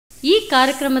ಈ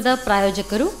ಕಾರ್ಯಕ್ರಮದ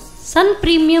ಪ್ರಾಯೋಜಕರು ಸನ್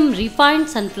ಪ್ರೀಮಿಯಂ ರಿಫೈನ್ಡ್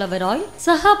ಸನ್ಫ್ಲವರ್ ಆಯಿಲ್,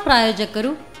 ಸಹ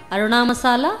ಪ್ರಾಯೋಜಕರು ಅರುಣಾ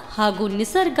ಮಸಾಲಾ ಹಾಗೂ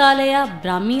ನಿಸರ್ಗಾಲಯ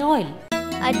ಬ್ರಾಹ್ಮಿ ಆಯಿಲ್.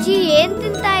 ಅಜ್ಜಿ ಏನ್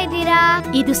ತಿಂತಾ ಇದ್ದೀರಾ?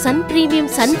 ಇದು ಸನ್ ಪ್ರೀಮಿಯಂ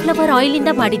ಸನ್ಫ್ಲವರ್ ಆಯಿಲ್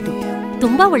ಇಂದ ಮಾಡಿದ್ದು,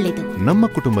 ತುಂಬಾ ಒಳ್ಳೆಯದು.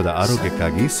 ನಮ್ಮ ಕುಟುಂಬದ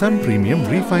ಆರೋಗ್ಯಕ್ಕಾಗಿ ಸನ್ ಪ್ರೀಮಿಯಂ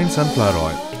ರಿಫೈನ್ಡ್ ಸನ್ಫ್ಲವರ್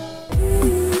ಆಯಿಲ್.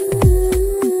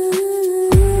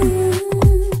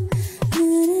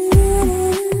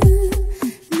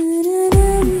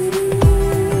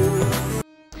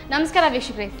 ನಮಸ್ಕಾರ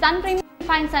ವೀಕ್ಷಕರೇ, ಸನ್ ಪ್ರೀಮಿಯಂ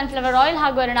ರಿಫೈನ್ಡ್ ಸನ್ಫ್ಲವರ್ ಆಯಿಲ್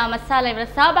ಹಾಗೂ ಅರುಣಾ ಮಸಾಲ ಇವರ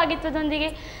ಸಹಭಾಗಿತ್ವದೊಂದಿಗೆ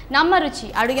ನಮ್ಮ ರುಚಿ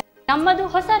ಅಡುಗೆ ನಮ್ಮದು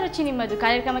ಹೊಸ ರುಚಿ ನಿಮ್ಮದು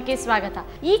ಕಾರ್ಯಕ್ರಮಕ್ಕೆ ಸ್ವಾಗತ.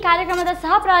 ಈ ಕಾರ್ಯಕ್ರಮದ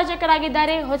ಸಹ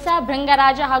ಪ್ರಾಯೋಜಕರಾಗಿದ್ದಾರೆ ಹೊಸ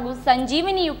ಭೃಂಗರಾಜ ಹಾಗೂ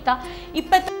ಸಂಜೀವಿನಿಯುಕ್ತ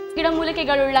 20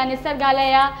 ಗಿಡಮೂಲಿಕೆಗಳುಳ್ಳ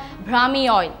ನಿಸರ್ಗಾಲಯ ಬ್ರಾಹ್ಮಿ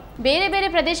ಆಯಿಲ್. ಬೇರೆ ಬೇರೆ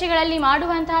ಪ್ರದೇಶಗಳಲ್ಲಿ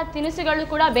ಮಾಡುವಂತಹ ತಿನಿಸುಗಳು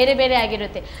ಕೂಡ ಬೇರೆ ಬೇರೆ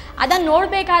ಆಗಿರುತ್ತೆ. ಅದನ್ನು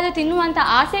ನೋಡಬೇಕಾದ್ರೆ ತಿನ್ನುವಂಥ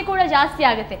ಆಸೆ ಕೂಡ ಜಾಸ್ತಿ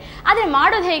ಆಗುತ್ತೆ. ಆದರೆ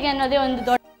ಮಾಡೋದು ಹೇಗೆ ಅನ್ನೋದೇ ಒಂದು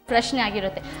ದೊಡ್ಡ ಪ್ರಶ್ನೆ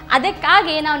ಆಗಿರುತ್ತೆ.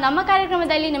 ಅದಕ್ಕಾಗಿ ನಾವು ನಮ್ಮ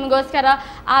ಕಾರ್ಯಕ್ರಮದಲ್ಲಿ ನಿಮಗೋಸ್ಕರ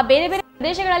ಆ ಬೇರೆ ಬೇರೆ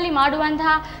ಪ್ರದೇಶಗಳಲ್ಲಿ ಮಾಡುವಂತಹ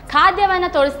ಖಾದ್ಯವನ್ನು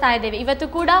ತೋರಿಸ್ತಾ ಇದ್ದೇವೆ. ಇವತ್ತು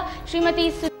ಕೂಡ ಶ್ರೀಮತಿ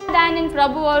ಸುಧಾ ದಯಾನಂದ್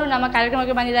ಪ್ರಭು ಅವರು ನಮ್ಮ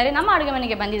ಕಾರ್ಯಕ್ರಮಕ್ಕೆ ಬಂದಿದ್ದಾರೆ, ನಮ್ಮ ಅಡುಗೆ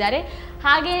ಮನೆಗೆ ಬಂದಿದ್ದಾರೆ.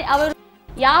 ಹಾಗೆ ಅವರು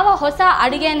ಯಾವ ಹೊಸ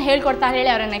ಅಡುಗೆಯನ್ನು ಹೇಳ್ಕೊಡ್ತಾರೆ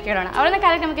ಹೇಳಿ ಅವರನ್ನ ಕೇಳೋಣ. ಅವರನ್ನ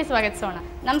ಕಾರ್ಯಕ್ರಮಕ್ಕೆ ಸ್ವಾಗತಿಸೋಣ.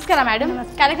 ನಮಸ್ಕಾರ ಮೇಡಮ್,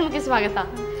 ಕಾರ್ಯಕ್ರಮಕ್ಕೆ ಸ್ವಾಗತ.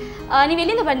 ನೀವು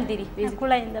ಎಲ್ಲಿಂದ ಬಂದಿದ್ದೀರಿ?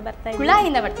 ಕುಳಾಯಿಂದ ಬರ್ತಾ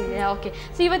ಕುಳಾಯಿಂದ ಬರ್ತಿದ್ದೀರಾ? ಓಕೆ.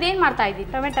 ಸೊ ಇವತ್ತೇನು ಮಾಡ್ತಾ ಇದ್ದೀರಿ?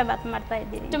 ಟೊಮೆಟೊ ಬಾತ್ ಮಾಡ್ತಾ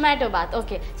ಇದ್ದೀರಿ. Tomato Baat.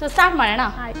 Okay, so start ಮಾಡೋಣ.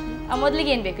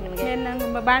 ಮೊದಲಿಗೆ ಏನು ಬೇಕು ನಿಮಗೆ?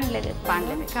 ಬಾಣಲೆ ಬೇಕು.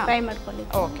 ಬಾಣಲೆ ಬೇಕಾ? ಫ್ರೈ ಮಾಡ್ಕೊಳ್ಳಿ.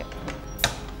 ಓಕೆ.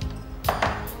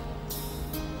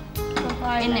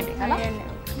 ಎಣ್ಣೆ ಬೇಕಲ್ಲ? ಎಣ್ಣೆ.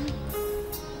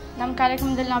 ನಮ್ಮ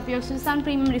ಕಾರ್ಯಕ್ರಮದಲ್ಲಿ ನಾವು ಉಪಯೋಗಿಸೋದು ಸನ್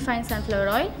premium refined sunflower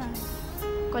oil,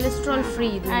 cholesterol free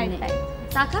ಇದು.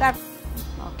 ಸಾಕಾ?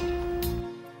 ಓಕೆ.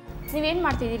 ನೀವೇನು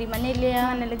ಮಾಡ್ತಿದ್ದೀರಿ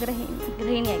ಮನೆಯಲ್ಲಿ?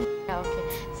 ಗೃಹಿಣಿಯಾಗಿ. ಓಕೆ.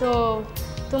 ಸೊ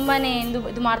ತುಂಬಾ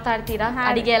ಇದು ಮಾಡ್ತಾ ಇರ್ತೀರಾ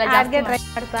ಅಡಿಗೆ ಎಲ್ಲ? ಜಾಸ್ತಿ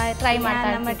ಟ್ರೈ ಮಾಡ್ತಾ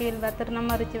ನಮ್ಮ ಟಿವಿಲಿ ಬರ್ತಾರೆ,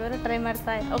 ನಮ್ಮ ರುಚಿ ಬರೋ ಟ್ರೈ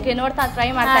ಮಾಡ್ತಾ ಇರ್ತೀವಿ. ಓಕೆ, ನೋಡ್ತಾ ಟ್ರೈ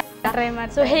ಮಾಡ್ತಾ.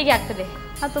 ಸೊ ಹೇಗೆ ಆಗ್ತದೆ?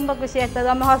 ತುಂಬ ಖುಷಿ ಆಗ್ತದೆ.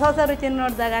 ಒಮ್ಮೆ ಹೊಸ ಹೊಸ ರುಚಿ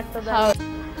ನೋಡಿದಾಗ ಆಗ್ತದೆ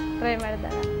ಟ್ರೈ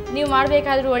ಮಾಡಿದಾಗ. ನೀವು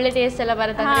ಮಾಡಬೇಕಾದ್ರೂ ಒಳ್ಳೆ ಟೇಸ್ಟ್ ಎಲ್ಲ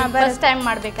ಬರುತ್ತೆ? ಫಸ್ಟ್ ಟೈಮ್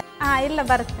ಮಾಡಬೇಕಾ? ಇಲ್ಲ,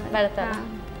 ಬರುತ್ತೆ. ಬರುತ್ತಲ್ಲ?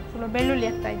 ಸ್ವಲ್ಪ ಬೆಳ್ಳುಳ್ಳಿ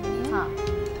ಹಾಕ್ತಾ ಇದ್ದೀನಿ.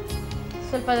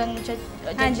 ಸ್ವಲ್ಪ ಅದೊಂದು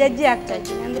ಜಜ್ಜಿ ಹಾಕ್ತಾ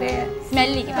ಇದ್ದೀನಿ, ಅಂದರೆ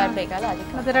ಸ್ಮೆಲ್ಲಿಗೆ ಬರಬೇಕಲ್ಲ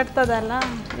ಅದಕ್ಕೆ. ಮತ್ತೆ ರಟ್ತದಲ್ಲ.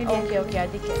 ಓಕೆ ಓಕೆ,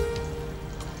 ಅದಕ್ಕೆ.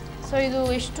 ಸೊ ಇದು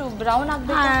ಎಷ್ಟು ಬ್ರೌನ್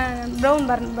ಆಗಬೇಕು? ಬ್ರೌನ್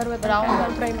ಬರ್ಬೇಕು.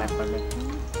 ಬ್ರೌನ್ ಫ್ರೈ ಮಾಡ್ಕೊಳ್ಬೇಕು.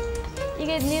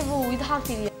 ಈಗ ನೀವು ಇದು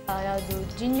ಹಾಕ್ತಿದ್ದೀರಾ, ಯಾವುದು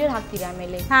ಜಿಂಜರ್ ಹಾಕ್ತೀರಿ,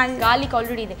 ಆಮೇಲೆ ಗಾರ್ಲಿಕ್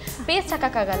ಆಲ್ರೆಡಿ ಇದೆ. ಪೇಸ್ಟ್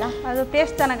ಹಾಕೋಕ್ಕಾಗಲ್ಲ? ಅದು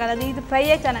ಪೇಸ್ಟ್ ಚೆನ್ನಾಗಲ್ಲ, ಅದು ಇದು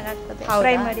ಫ್ರೈಯೇ ಚೆನ್ನಾಗಿ ಆಗ್ತದೆ.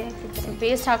 ಫ್ರೈ ಮಾಡಿ ಹಾಕಿದ್ರೆ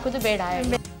ಪೇಸ್ಟ್ ಹಾಕೋದು ಬೇಡ.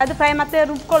 ಅದು ಫ್ರೈ ಮತ್ತೆ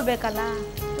ರುಬ್ಕೊಳ್ಬೇಕಲ್ಲ.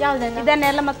 ಯಾವುದನ್ನ?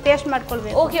 ಇದನ್ನೆಲ್ಲ ಮತ್ತೆ ಪೇಸ್ಟ್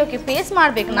ಮಾಡ್ಕೊಳ್ಬೇಕು. ಓಕೆ ಓಕೆ, ಪೇಸ್ಟ್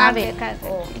ಮಾಡಬೇಕು ನಾವೇ.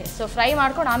 ಓಕೆ. ಸೊ ಫ್ರೈ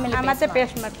ಮಾಡ್ಕೊಂಡು ಆಮೇಲೆ ಮತ್ತೆ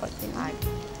ಪೇಸ್ಟ್ ಮಾಡ್ಕೊಳ್ತೀನಿ.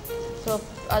 ಸೊ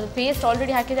ಅದು ಪೇಸ್ಟ್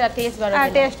ಆಲ್ರೆಡಿ ಹಾಕಿದ್ರೆ ಆ ಟೇಸ್ಟ್ ಬರಲ್ಲ?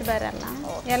 ಟೇಸ್ಟ್ ಬರಲ್ಲ.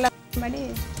 ಎಲ್ಲ ಮಾಡಿ.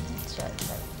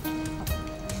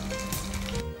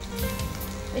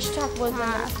 ಎಷ್ಟು ಹಾಕ್ಬೋದು?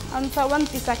 ಒಂದು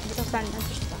ಪೀಸ್ ಹಾಕಿದ್ರೆ ಸಣ್ಣ.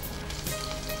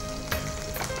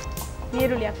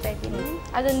 ಈರುಳ್ಳಿ ಹಾಕ್ತಾ ಇದ್ದೀನಿ.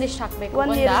 ಅದೊಂದಿಷ್ಟು ಹಾಕಬೇಕು.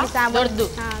 ದೊಡ್ಡದು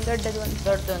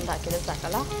ದೊಡ್ಡದೊಂದು ಹಾಕಿದ್ರೆ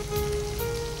ಸಾಕಲ್ಲ?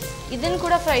 ಇದನ್ನು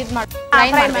ಕೂಡ ಫ್ರೈ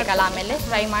ಮಾಡಬೇಕಲ್ಲ? ಆಮೇಲೆ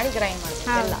ಫ್ರೈ ಮಾಡಿ ಗ್ರೈಂಡ್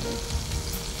ಮಾಡಬೇಕಲ್ಲ?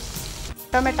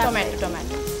 ಟೊಮೆಟೊ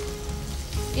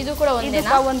ಇದು ಕೂಡ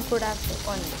ಒಂದೇನಾ? ಒಂದು ಕೂಡ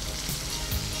ಒಂದು.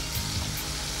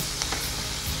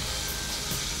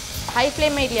 ಹೈ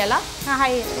ಫ್ಲೇಮ್ ಇದೆಯಲ್ಲ?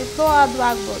 ಹೈ. ಸೊ ಅದು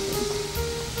ಆಗ್ಬೋದು.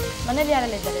 ಮನೇಲಿ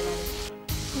ಯಾರೆಲ್ಲ ಇದ್ದಾರೆ?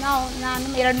 ನಾನು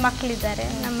 2 ಮಕ್ಕಳಿದ್ದಾರೆ.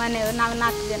 ನಮ್ಮ ಮನೆಯವರು ನಾವು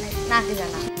 4 ಜನ ಇದ್ದೀವಿ. 4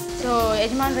 ಜನ. ಸೊ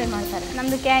ಯಜಮಾನ್ರು ಏನು ಮಾಡ್ತಾರೆ?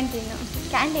 ನಮ್ಮದು ಕ್ಯಾಂಟೀನು.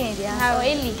 ಕ್ಯಾಂಟೀನ್ ಇದೆಯಾ?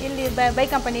 ಎಲ್ಲಿ? ಇಲ್ಲಿ ಬೈ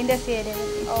ಕಂಪನಿ ಇಂಡಸ್ಟ್ರಿ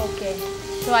ಏರಿಯಾದಲ್ಲಿ. ಓಕೆ.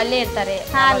 ಸೊ ಅಲ್ಲೇ ಇರ್ತಾರೆ?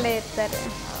 ಅಲ್ಲೇ ಇರ್ತಾರೆ.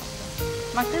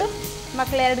 ಮಕ್ಕಳು?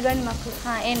 2 ಗಂಡು ಮಕ್ಕಳು.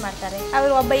 ಏನು ಮಾಡ್ತಾರೆ?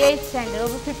 ಅವರು ಒಬ್ಬ 8th ಸ್ಟ್ಯಾಂಡರ್ಡ್,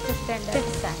 ಒಬ್ಬ 5th ಸ್ಟ್ಯಾಂಡರ್ಡ್.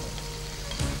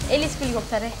 ಎಲ್ಲಿ ಸ್ಕೂಲಿಗೆ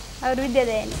ಹೋಗ್ತಾರೆ? ಅವರು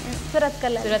ವಿದ್ಯಾದಯನಿ, ಸುರತ್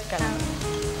ಕಲ್ಲ.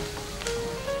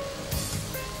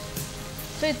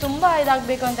 ಸೊ ಇದು ತುಂಬ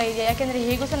ಇದಾಗಬೇಕು ಅಂತ ಇದೆ, ಯಾಕೆಂದರೆ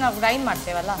ಹೇಗೂ ಸಹ ನಾವು ಗ್ರೈಂಡ್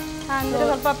ಮಾಡ್ತೇವಲ್ಲ, ಅಂದರೆ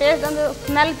ಸ್ವಲ್ಪ ಪೇಸ್ಟ್ ಒಂದು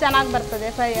ಸ್ಮೆಲ್ ಚೆನ್ನಾಗಿ ಬರ್ತದೆ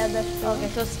ಫ್ರೈ ಆದಷ್ಟು. ಓಕೆ.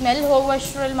 ಸೊ ಸ್ಮೆಲ್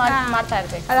ಹೋಗುವಷ್ಟರಲ್ಲಿ ಮಾಡ್ತಾ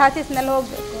ಇರಬೇಕು. ಅದು ಹಸಿ ಸ್ಮೆಲ್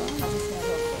ಹೋಗಬೇಕು.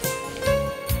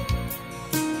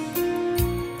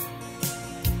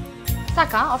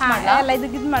 ಸಾಕಾ? ಆಫ್ ಮಾಡಲಾ? ಎಲ್ಲ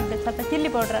ಇದು ಮಾಡಬೇಕು. ಸ್ವಲ್ಪ ಚಿಲ್ಲಿ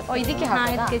ಪೌಡರ್. ಇದಕ್ಕೆ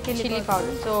ಹಾಕಿ ಚಿಲ್ಲಿ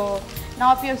ಪೌಡರ್. ಸೊ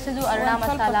ನಾವು ಉಪಯೋಗಿಸೋದು ಅರುಣಾ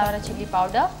ಮಸಾಲ ಅವರ ಚಿಲ್ಲಿ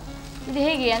ಪೌಡರ್. ಇದು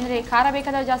ಹೇಗೆ ಅಂದರೆ ಖಾರ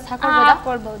ಬೇಕಾದ್ರೆ ಜಾಸ್ತಿ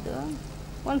ಹಾಕೊಳ್ಬೋದು.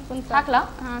 1 ಸ್ಪೂನ್ ಹಾಕ್ಲಾ?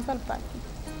 ಸ್ವಲ್ಪ ಹಾಕಿ.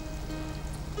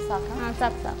 ಸಾಕಾ?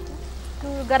 ಸಾಕು.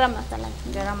 ಗರಂ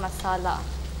ಮಸಾಲ.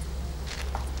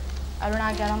 ಅರುಣಾ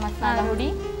ಗರಂ ಮಸಾಲ ಹುಡಿ.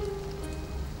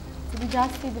 ಇದು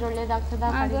ಜಾಸ್ತಿ ಇದ್ರೆ ಒಳ್ಳೇದಾಗ್ತದ?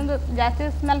 ಅದೊಂದು ಜಾಸ್ತಿ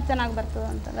ಸ್ಮೆಲ್ ಚೆನ್ನಾಗಿ ಬರ್ತದೆ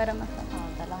ಅಂತ ಗರಂ ಮಸಾಲ.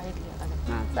 ಹೌದಲ್ಲ? ಇರಲಿ.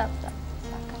 ಸಾಕು.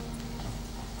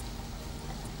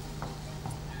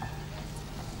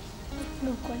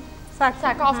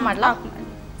 ಸಾಕು. ಆಫ್ ಮಾಡಲಾ?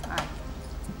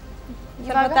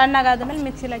 ಸ್ವಲ್ಪ ತಣ್ಣಗಾದ್ಮೇಲೆ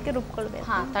ಮಿಕ್ಸಿಲಿ ಹಾಕಿ ರುಬ್ಕೊಳ್ಬೇಕು.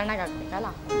 ತಣ್ಣಗಾಗಬೇಕಲ್ಲ?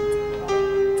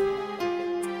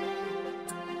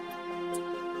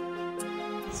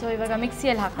 ಸೊ ಇವಾಗ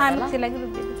ಮಿಕ್ಸಿಯಲ್ಲಿ ಮಿಕ್ಸಿಯಲ್ಲಿ ಹಾಕಿ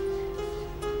ರುಬ್ಬಿದ್ದು.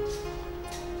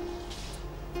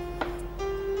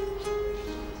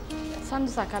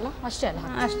 ಸಂದು ಸಾಕಲ್ಲ? ಅಷ್ಟೇ ಅಲ್ಲ?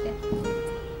 ಅಷ್ಟೇ.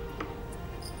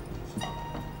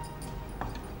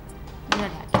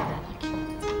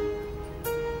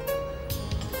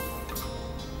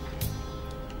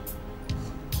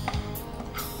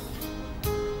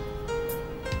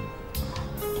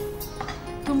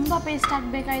 ಪೇಸ್ಟ್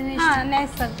ಹಾಕ್ಬೇಕಾ ಇದು?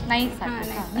 ನೈಸ್ ನೈಸ್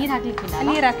ಹಾಕ್ಬೇಕಾ? ನೀರು ಹಾಕ್ಲಿಕ್ಕಿಲ್ಲ?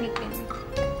 ನೀರು ಹಾಕ್ಲಿಕ್ಕೆ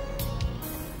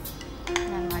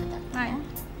ನಾನು ಮಾಡ್ತಾ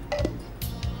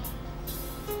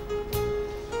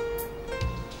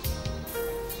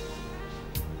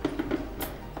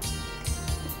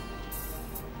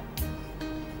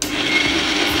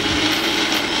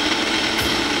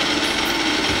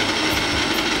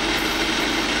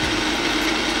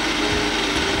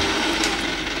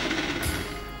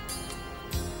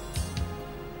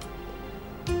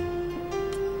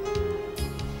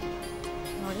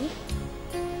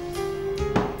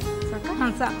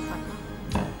ಸಾಕು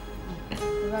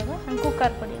ಇವಾಗ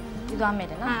ಕುಕ್ಕರ್ ಪುಡಿ ಇದು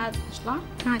ಆಮೇಲೆ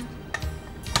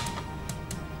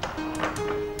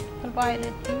ಸ್ವಲ್ಪ ಆಯಿಲ್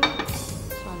ಇತ್ತು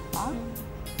ಸ್ವಲ್ಪ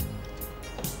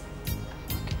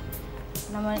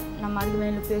ನಮ್ಮ ಅಡುಗೆ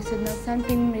ಮನೇಲಿ ಉಪಯೋಗಿಸಿದ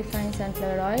ಸನ್ಫ್ಲವರ್ ರಿಫೈನ್ಡ್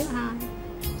ಸನ್ಫ್ಲವರ್ ಆಯಿಲ್.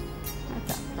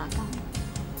 ಸಾಕಾ?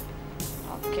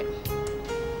 ಓಕೆ.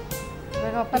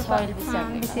 ಇವಾಗ ವಾಪಸ್ ಆಯಿಲ್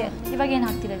ಬಿಸಿ ಇವಾಗ ಏನು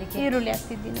ಹಾಕ್ತೀರಾ ಅದಕ್ಕೆ? ಈರುಳ್ಳಿ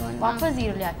ಹಾಕ್ತಿದ್ದೀನಿ. ವಾಪಸ್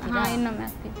ಈರುಳ್ಳಿ ಹಾಕ್ತೀರಾ? ಇನ್ನೊಮ್ಮೆ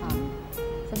ಹಾಕ್ತಿದ್ದೀನಿ.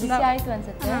 ಬಿಸಿ ಆಯಿತು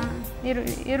ಅನ್ಸುತ್ತೆ.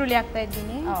 ಈರುಳ್ಳಿ ಹಾಕ್ತಾ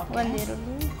ಇದ್ದೀನಿ. ಒಂದು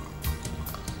ಈರುಳ್ಳಿ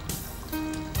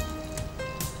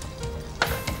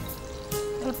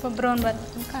ಸ್ವಲ್ಪ ಬ್ರೌನ್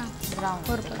ಬರ್ತನಕ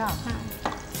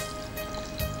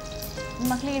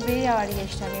ಮಕ್ಕಳಿಗೆ ಬೇರೆ ಯಾವ ಅಡುಗೆ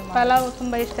ಇಷ್ಟ? ಪಲಾವ್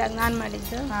ತುಂಬ ಇಷ್ಟ ನಾನು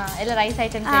ಮಾಡಿದ್ದು. ಎಲ್ಲ ರೈಸ್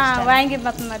ಐಟಮ್ಸ್? ವಾಂಗಿ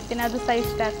ಬಾತ್ ಮಾಡ್ತೀನಿ, ಅದು ಸಹ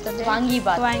ಇಷ್ಟ ಆಗ್ತದೆ. ವಾಂಗಿ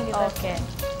ಬಾತ್. ಓಕೆ.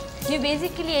 ನೀವು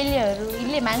ಬೇಸಿಕಲಿ ಎಲ್ಲಿಯವರು?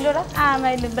 ಇಲ್ಲಿ ಮ್ಯಾಂಗ್ಳೂರ?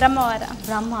 ಇಲ್ಲಿ ಬ್ರಹ್ಮಾವರ.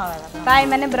 ತಾಯಿ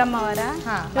ಮನೆ ಬ್ರಹ್ಮಾವರ,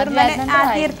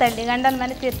 ತೀರ್ಥಹಳ್ಳಿ. ಗಂಡನ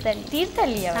ಮನೆ ತೀರ್ಥಹಳ್ಳಿ.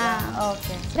 ತೀರ್ಥಹಳ್ಳಿ?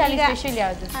 ಓಕೆ. ಅಲ್ಲಿ ಸ್ಪೆಷಲ್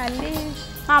ಯಾವುದು? ಅಲ್ಲಿ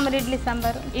ಮಾಮೂಲಿ ಇಡ್ಲಿ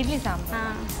ಸಾಂಬಾರು. ಇಡ್ಲಿ ಸಾಂಬಾರು.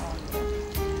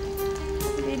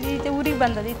 ಇಲ್ಲಿ ಊರಿಗೆ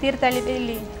ಬಂದದ್ದು ಈ ತೀರ್ಥಹಳ್ಳಿ.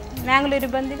 ಇಲ್ಲಿ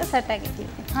ಮ್ಯಾಂಗ್ಳೂರಿಗೆ ಬಂದೀಗ ಸೆಟ್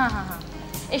ಆಗಿದ್ದೀವಿ.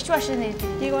 ಎಷ್ಟು ವರ್ಷದಿಂದ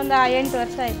ಇರ್ತೀವಿ? ಈಗ ಒಂದು 8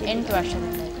 ವರ್ಷ ಆಯ್ತು. 8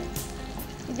 ವರ್ಷದಿಂದ.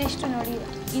 ಇದೆಷ್ಟು ನೋಡಿ,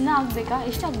 ಇನ್ನೂ ಆಗಬೇಕಾ?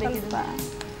 ಎಷ್ಟು ಆಗಬೇಕು ಇದು?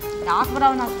 Dark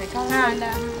brown ಆಗಬೇಕಾ?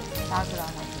 ಡಾರ್ಕ್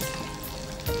ಬ್ರೌನ್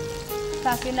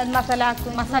ಸಾಕು. ಇನ್ನೊಂದು ಮಸಾಲೆ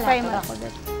ಫ್ರೈ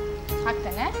ಮಾಡ್ಕೋಬೇಕು.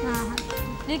 ಹಾಕ್ತೇನೆ.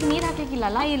 ಈಗ ನೀರು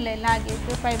ಹಾಕ್ಲಿಕ್ಕಿಲ್ಲಲ್ಲ? ಇಲ್ಲ ಹಾಗೆ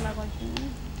ಫ್ರೈ ಮಾಡ್ಕೊಳ್ತೀನಿ.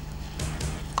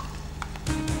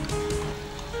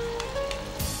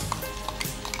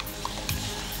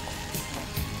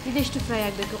 ಇದೆಷ್ಟು ಫ್ರೈ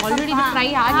ಆಗಬೇಕು? ಆಲ್ರೆಡಿ ಫ್ರೈ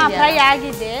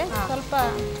ಆಗಿದೆ. ಸ್ವಲ್ಪ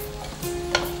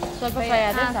ಫ್ರೈ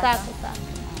ಆದರೆ ಸಾಕು.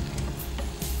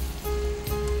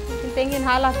 ತೆಂಗಿನ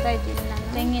ಹಾಲು ಹಾಕ್ತಾ ಇದ್ದೀನಿ ನಾನು.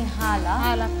 ತೆಂಗಿನ ಹಾಲು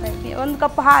ಹಾಕ್ತಾ ಇದ್ದೀನಿ. 1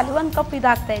 ಕಪ್ ಹಾಲು, 1 ಕಪ್ ಇದು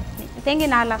ಹಾಕ್ತಾ ಇದ್ದೀನಿ.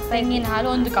 ತೆಂಗಿನ ಹಾಲು ಹಾಕ್ತಾ ಇದ್ದೀನಿ. ತೆಂಗಿನ ಹಾಲು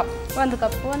 1 ಕಪ್. 1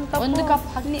 ಕಪ್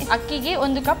ಅಕ್ಕಿಗೆ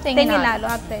 1 ಕಪ್ ತೆಂಗಿನ ಹಾಲು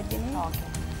ಹಾಕ್ತಾ ಇದ್ದೀನಿ. ಓಕೆ.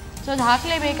 ಸೊ ಅದು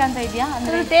ಹಾಕ್ಲೇಬೇಕಂತ ಇದೆಯಾ?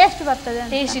 ಅಂದರೆ ಟೇಸ್ಟ್ ಬರ್ತದೆ.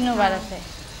 ಟೇಸ್ಟ್ ಇನ್ನೂ ಬರುತ್ತೆ.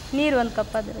 ನೀರು 1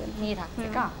 ಕಪ್ ಅದರಲ್ಲಿ ನೀರು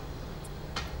ಹಾಕ್ಬೇಕಾ?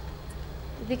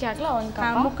 ಇದಕ್ಕೆ ಹಾಕ್ಲಾ? 1 ಕಪ್?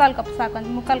 3/4 ಕಪ್ ಸಾಕು. ಅಂತ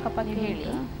 3/4 ಕಪ್ ಹಾಕಿ ಹೇಳಿ.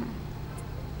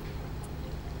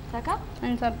 ಸಾಕಾ?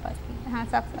 ಒಂದು ಸ್ವಲ್ಪ ಹಾಕಿ.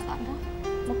 ಸಾಕು.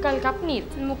 3/4 ಕಪ್ ನೀರು.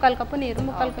 3/4 ಕಪ್ ನೀರು,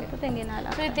 3/4 ಕಪ್ ತೆಂಗಿನ ಹಾಲು.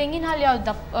 ಸೊ ಈ ತೆಂಗಿನ ಹಾಲು ಯಾವ್ದು?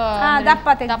 ದಪ್ಪ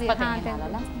ತೆಂಗಿನ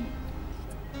ಹಾಲಲ್ಲ?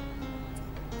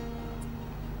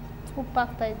 ಉಪ್ಪು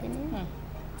ಹಾಕ್ತಾ ಇದ್ದೀನಿ.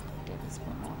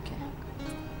 ಓಕೆ.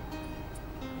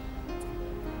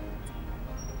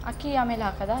 ಅಕ್ಕಿ ಆಮೇಲೆ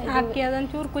ಹಾಕದ? ಅಕ್ಕಿ ಅದೊಂದು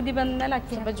ಚೂರು ಕುದಿ ಬಂದ್ಮೇಲೆ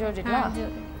ಅಕ್ಕಿ ಸ್ವಲ್ಪ ಜೋರಿಲ್ಲ?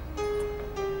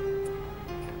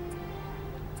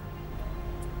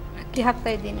 ಅಕ್ಕಿ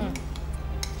ಹಾಕ್ತಾ ಇದ್ದೀನಿ.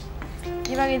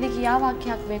 ಇವಾಗ ಇದಕ್ಕೆ ಯಾವ ಅಕ್ಕಿ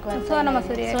ಹಾಕಬೇಕು ಅಂತ? ಸೋನಾ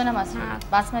ಮಸೂರಿ.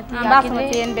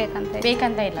 ಬಾಸ್ಮತಿ ಏನು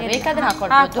ಬೇಕಂತ ಇಲ್ಲ, ಬೇಕಾದ್ರೆ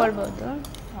ಹಾಕೊಳ್ಬೋದು.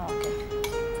 ಓಕೆ.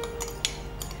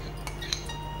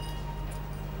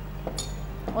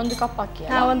 1 ಕಪ್ ಅಕ್ಕಿ?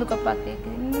 1 ಕಪ್ ಅಕ್ಕಿ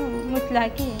ಮುಚ್ಚಲು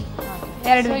ಹಾಕಿ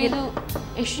 2 ಇದು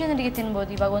ಎಷ್ಟು ಜನರಿಗೆ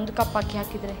ತಿನ್ಬೋದು ಇವಾಗ 1 ಕಪ್ ಅಕ್ಕಿ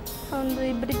ಹಾಕಿದ್ರೆ? ಒಂದು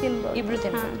ಇಬ್ಬರು ತಿನ್ಬೋದು. 2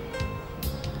 ತಿನ್ಬೋದು.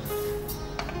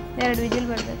 2 ವಿಜಿಲ್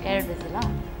ಬರಬೇಕು. 2 ವಿಜಿಲಾ?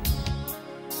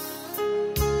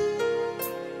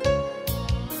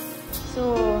 ಸೊ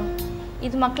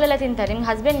ಇದು ಮಕ್ಕಳೆಲ್ಲ ತಿಂತಾರೆ. ನಿಮ್ಮ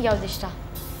ಹಸ್ಬೆಂಡ್ಗೆ ಯಾವ್ದು ಇಷ್ಟ?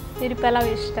 ಪಲಾವ್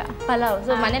ಇಷ್ಟ. ಪಲಾವ್.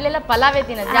 ಸೊ ಮನೇಲೆಲ್ಲ ಪಲಾವೇ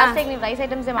ತಿನ್ನೋದು ಜಾಸ್ತಿ. ನೀವು ರೈಸ್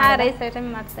ಐಟಮ್ಸೇ ಮಾಡಿ? ರೈಸ್ ಐಟಮ್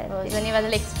ಮಾಡ್ತಾ ಇದ್ದೀವಿ. ಸೊ ನೀವು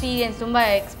ಅದರಲ್ಲಿ ತುಂಬ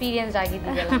ಎಕ್ಸ್ಪೀರಿಯನ್ಸ್ಡ್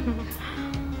ಆಗಿದ್ದೀರಲ್ಲ.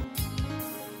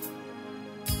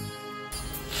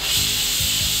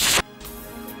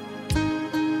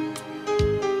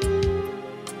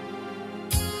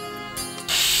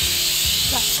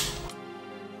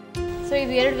 ಸೊ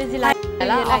ಇದು 2 ವಿಜಿಲ್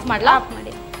ಆಫ್ ಮಾಡಲಾ? ಆಫ್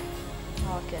ಮಾಡಿ.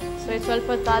 ಓಕೆ. ಸೊ ಇದು ಸ್ವಲ್ಪ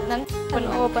ಹೊತ್ತು ಆದ ನಂತರ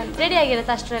ಓಪನ್ ರೆಡಿ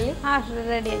ಆಗಿರುತ್ತೆ ಅಷ್ಟರಲ್ಲಿ?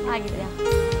 ರೆಡಿ ಆಗಿದೆಯಾ?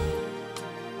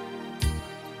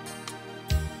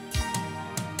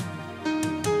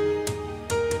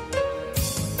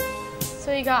 ಸೊ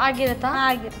ಈಗ ಆಗಿರುತ್ತಾ?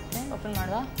 ಆಗಿರುತ್ತೆ. ಓಪನ್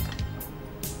ಮಾಡುವ.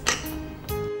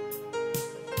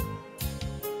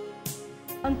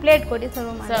 ಒಂದು ಪ್ಲೇಟ್ ಕೊಡಿ,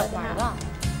 ಸರ್ವ್ ಮಾಡುವ.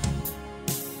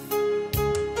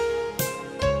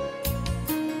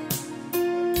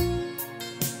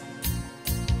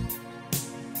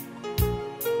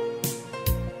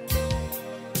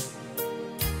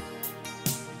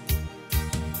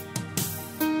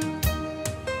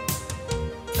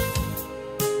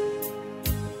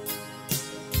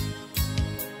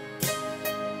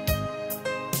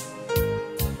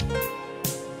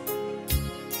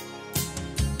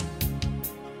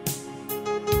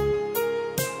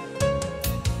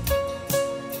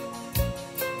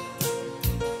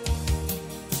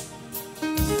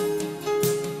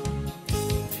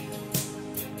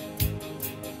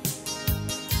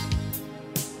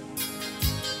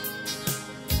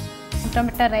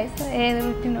 ಟೊಮೆಟೊ ರೈಸ್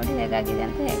ರುಚಿ ನೋಡಿ ಹೇಗಾಗಿದೆ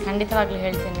ಅಂತ ಹೇಳಿ. ಖಂಡಿತವಾಗ್ಲೂ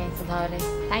ಹೇಳ್ತೇನೆ ಸುಧಾ ಅವರೇ.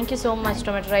 Thank you so much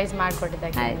tomato rice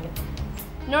ಮಾಡಿಕೊಟ್ಟಿದ್ದಕ್ಕೆ.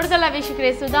 ನೋಡಿದಲ್ಲ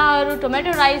ವೀಕ್ಷಕರೇ, ಸುಧಾ ಅವರು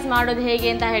ಟೊಮೆಟೊ ರೈಸ್ ಮಾಡೋದು ಹೇಗೆ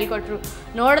ಅಂತ ಹೇಳ್ಕೊಟ್ರು.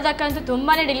 ನೋಡೋದಕ್ಕಂತೂ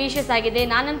ತುಂಬಾ ಡೆಲಿಷಿಯಸ್ ಆಗಿದೆ.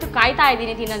 ನಾನಂತೂ ಕಾಯ್ತಾ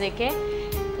ಇದ್ದೀನಿ ತಿನ್ನೋದಕ್ಕೆ.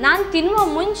 ನಾನು ತಿನ್ನುವ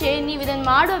ಮುಂಚೆ ನೀವು ಇದನ್ನು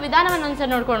ಮಾಡುವ ವಿಧಾನವನ್ನು ಒಂದ್ಸಲ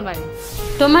ನೋಡ್ಕೊಂಡು ಬನ್ನಿ.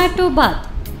 ಟೊಮ್ಯಾಟೊ ಬಾತ್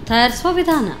ತಯಾರಿಸುವ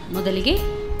ವಿಧಾನ. ಮೊದಲಿಗೆ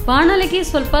ಬಾಣಲೆಗೆ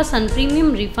ಸ್ವಲ್ಪ ಸನ್ ಪ್ರೀಮಿಯಂ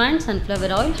ರಿಫೈನ್ಡ್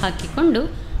ಸನ್ಫ್ಲವರ್ ಆಯಿಲ್ ಹಾಕಿಕೊಂಡು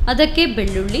ಅದಕ್ಕೆ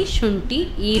ಬೆಳ್ಳುಳ್ಳಿ, ಶುಂಠಿ,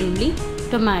 ಈರುಳ್ಳಿ,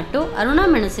 ಟೊಮ್ಯಾಟೊ, ಅರುಣ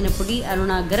ಮೆಣಸಿನ ಪುಡಿ,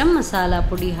 ಅರುಣ ಗರಂ ಮಸಾಲ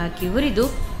ಪುಡಿ ಹಾಕಿ ಹುರಿದು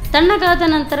ತಣ್ಣಗಾದ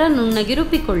ನಂತರ ನುಣ್ಣಗೆ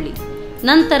ರುಬ್ಬಿಕೊಳ್ಳಿ.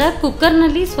 ನಂತರ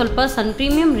ಕುಕ್ಕರ್ನಲ್ಲಿ ಸ್ವಲ್ಪ ಸನ್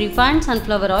ಪ್ರೀಮಿಯಂ ರಿಫೈನ್ಡ್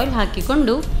ಸನ್ಫ್ಲವರ್ ಆಯಿಲ್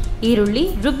ಹಾಕಿಕೊಂಡು ಈರುಳ್ಳಿ,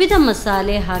 ರುಬ್ಬಿದ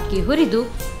ಮಸಾಲೆ ಹಾಕಿ ಹುರಿದು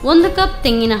 1 ಕಪ್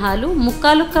ತೆಂಗಿನ ಹಾಲು,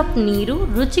 3/4 ಕಪ್ ನೀರು,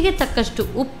 ರುಚಿಗೆ ತಕ್ಕಷ್ಟು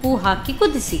ಉಪ್ಪು ಹಾಕಿ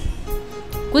ಕುದಿಸಿ.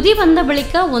 ಕುದಿ ಬಂದ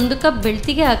ಬಳಿಕ 1 ಕಪ್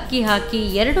ಬೆಳ್ತಿಗೆ ಅಕ್ಕಿ ಹಾಕಿ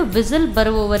 2 ವಿಸಿಲ್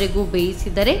ಬರುವವರೆಗೂ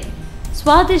ಬೇಯಿಸಿದರೆ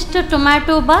ಸ್ವಾದಿಷ್ಟ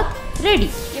ಟೊಮ್ಯಾಟೊ ಬಾತ್ ರೆಡಿ.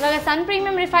 ಇವಾಗ ಸನ್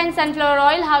ಪ್ರೀಮಿಯಂ ರಿಫೈನ್ಡ್ ಸನ್ಫ್ಲವರ್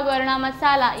ಆಯಿಲ್ ಹಾಗೂ ಅರುಣ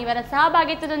ಮಸಾಲ ಇವರ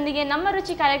ಸಹಭಾಗಿತ್ವದೊಂದಿಗೆ ನಮ್ಮ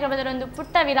ರುಚಿ ಕಾರ್ಯಕ್ರಮದಲ್ಲೊಂದು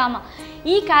ಪುಟ್ಟ ವಿರಾಮ.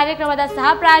 ಈ ಕಾರ್ಯಕ್ರಮದ ಸಹ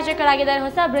ಪ್ರಾಯೋಜಕರಾಗಿದ್ದಾರೆ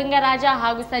ಹೊಸ ಭೃಂಗರಾಜ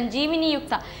ಹಾಗೂ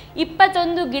ಸಂಜೀವಿನಿಯುಕ್ತ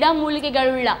 21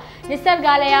 ಗಿಡಮೂಲಿಕೆಗಳುಳ್ಳ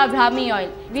ನಿಸರ್ಗಾಲಯ ಬ್ರಾಹ್ಮಿ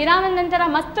ಆಯಿಲ್. ವಿರಾಮದ ನಂತರ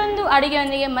ಮತ್ತೊಂದು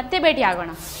ಅಡುಗೆಯೊಂದಿಗೆ ಮತ್ತೆ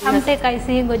ಭೇಟಿಯಾಗೋಣ. ಅಮಟೆಕಾಯಿ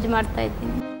ಸಿಹಿ ಗೊಜ್ಜು ಮಾಡ್ತಾ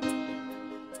ಇದ್ದೀನಿ.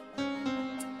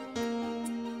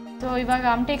 ಸೊ ಇವಾಗ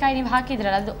ಅಮಟೆಕಾಯಿ ನೀವು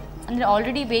ಹಾಕಿದ್ರಲ್ಲ, ಅದು ಅಂದರೆ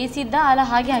ಆಲ್ರೆಡಿ ಬೇಯಿಸಿದ್ದ ಅಲ್ಲ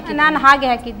ಹಾಗೆ ಹಾಕಿ? ನಾನು ಹಾಗೆ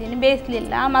ಹಾಕಿದ್ದೀನಿ,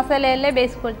 ಬೇಯಿಸಲಿಲ್ಲ. ಮಸಾಲೆಯಲ್ಲೇ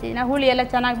ಬೇಯಿಸ್ಕೊಳ್ತೀನಿ, ಹುಳಿ ಎಲ್ಲ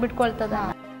ಚೆನ್ನಾಗಿ ಬಿಟ್ಕೊಳ್ತದ.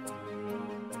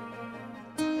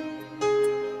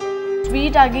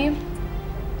 ಸ್ವೀಟ್ ಆಗಿ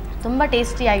ತುಂಬ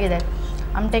ಟೇಸ್ಟಿಯಾಗಿದೆ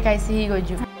ಅಮಟೆಕಾಯಿ ಸಿಹಿ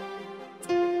ಗೊಜ್ಜು.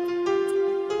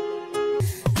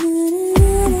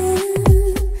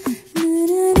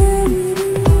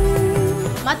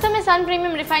 ಮತ್ತೊಮ್ಮೆ ಸನ್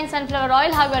ಪ್ರೀಮಿಯಂ ರಿಫೈನ್ಡ್ ಸನ್ಫ್ಲವರ್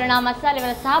ಆಯಿಲ್ ಹಾಗೂ ಅರುಣ ಮಸಾಲೆ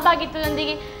ಇವರ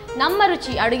ಸಹಭಾಗಿತ್ವದೊಂದಿಗೆ ನಮ್ಮ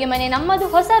ರುಚಿ ಅಡುಗೆ ಮನೆ ನಮ್ಮದು,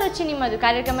 ಹೊಸ ರುಚಿ ನಿಮ್ಮದು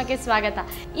ಕಾರ್ಯಕ್ರಮಕ್ಕೆ ಸ್ವಾಗತ.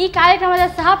 ಈ ಕಾರ್ಯಕ್ರಮದ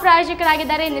ಸಹ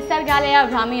ಪ್ರಾಯೋಜಕರಾಗಿದ್ದಾರೆ ನಿಸರ್ಗಾಲಯ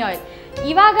ಬ್ರಾಹ್ಮಿ ಆಯಿಲ್.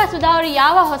 ಇವಾಗ ಸುಧಾ ಅವರು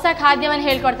ಯಾವ ಹೊಸ ಖಾದ್ಯವನ್ನು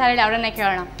ಹೇಳ್ಕೊಡ್ತಾರೆ ಹೇಳಿ ಅವರನ್ನೇ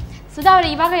ಕೇಳೋಣ. ಸುಧಾ ಅವರು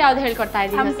ಇವಾಗ ಯಾವ್ದು ಹೇಳ್ಕೊಡ್ತಾ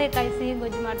ಇದ್ದೀವಿ? ಅಮಟೆಕಾಯಿ ಸಿಹಿ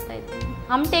ಗೊಜ್ಜು ಮಾಡ್ತಾ ಇದ್ದೀನಿ.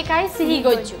 ಅಮಟೆಕಾಯಿ ಸಿಹಿ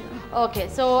ಗೊಜ್ಜು. ಓಕೆ,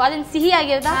 ಸೊ ಅದನ್ನು ಸಿಹಿ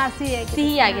ಆಗಿರೋದಾ?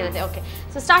 ಸಿಹಿ ಆಗಿರುತ್ತೆ. ಓಕೆ,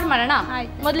 ಸೊ ಸ್ಟಾರ್ಟ್ ಮಾಡೋಣ.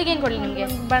 ಮೊದಲಿಗೆ ಏನು ಕೊಡಲಿ ನಿಮಗೆ?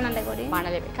 ಬಾಣಲೆ ಕೊಡಿ.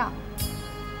 ಬಾಣಲೆ ಬೇಕಾ?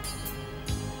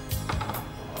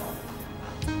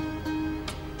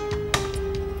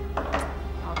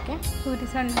 ಪೂರಿ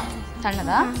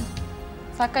ಸಣ್ಣದಾ?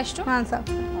 ಸಾಕಷ್ಟು? ಹಾಂ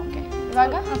ಸಾಕು. ಓಕೆ,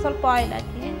 ಇವಾಗ ಸ್ವಲ್ಪ ಆಯಿಲ್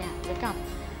ಹಾಕಿ. ಎಣ್ಣೆ ಹಾಕಬೇಕಾ?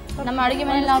 ನಮ್ಮ ಅಡುಗೆ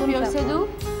ಮನೆಯಲ್ಲಿ ನಾವು ಉಪಯೋಗಿಸೋದು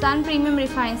ಸನ್ ಪ್ರೀಮಿಯಂ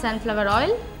ರಿಫೈನ್ಡ್ ಸನ್ಫ್ಲವರ್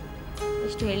ಆಯಿಲ್.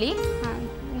 ಎಷ್ಟು ಹೇಳಿ?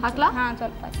 ಹಾಕ್ಲಾ? ಹಾಂ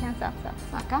ಸ್ವಲ್ಪ ಹಾಕಿ. ಹಾಂ ಸಾಕು ಸಾಕು.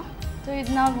 ಸಾಕಾ? ಸೊ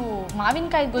ಇದು ನಾವು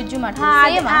ಮಾವಿನಕಾಯಿ ಗೊಜ್ಜು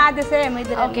ಮಾಡ್ತೀವಿ. ಅದು ಸೇಮ್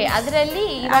ಇದೆ. ಓಕೆ, ಅದರಲ್ಲಿ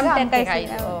ಅಮಟೆಕಾಯಿ.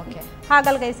 ಓಕೆ,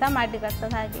 ಹಾಗಲಕಾಯಿ ಸಹ ಮಾಡ್ಲಿಕ್ಕೆ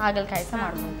ಹಾಗೆ. ಹಾಗಲಕಾಯಿ ಸಹ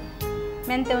ಮಾಡ್ಬೋದು.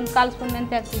 ಮೆಂತೆ 1/4 ಸ್ಪೂನ್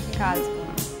ಮೆಂತೆ ಹಾಕ್ತಿದ್ದೀನಿ. 1/4 ಸ್ಪೂನ್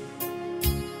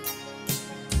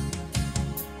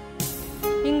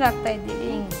ಹಿಂಗೆ ಹಾಕ್ತಾ ಇದ್ದೀವಿ.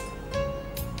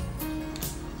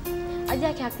 ಅದು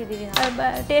ಯಾಕೆ ಹಾಕ್ತಿದ್ದೀವಿ?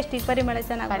 ಟೇಸ್ಟಿಗೆ ಪರಿಮಳ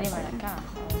ಚೆನ್ನಾಗಿ. ಪರಿಮಳಕ್ಕಾ?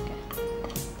 ಓಕೆ.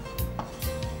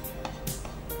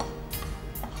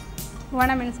 ಒಣ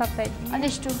ಮೆಣಸು ಹಾಕ್ತಾ ಇದ್ದೀನಿ.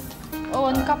 ಅದೆಷ್ಟು?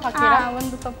 1 ಕಪ್ ಹಾಕ್ತೀರಾ?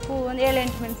 1 ಕಪ್ಪು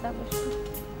 7-8 ಮೆಣಸು ಹಾಕಷ್ಟು.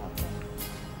 ಓಕೆ.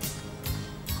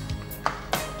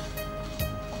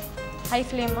 ಹೈ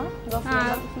ಫ್ಲೇಮಾ?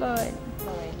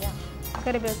 ಸ್ಲೋ ಇದೆಯಾ?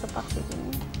 ಕರಿಬೇವು ಸೊಪ್ಪು ಹಾಕ್ತಿದ್ದೀನಿ.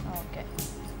 ಓಕೆ.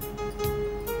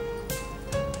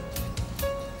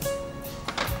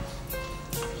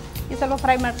 ಈ ಸ್ವಲ್ಪ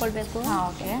ಫ್ರೈ ಮಾಡ್ಕೊಳ್ಬೇಕು. ಹಾಂ,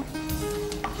 ಓಕೆ.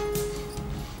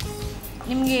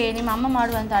 ನಿಮಗೆ ನಿಮ್ಮ ಅಮ್ಮ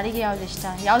ಮಾಡುವಂಥ ಅಡುಗೆ ಯಾವ್ದು ಇಷ್ಟ?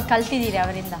 ಯಾವ್ದು ಕಲ್ತಿದ್ದೀರಿ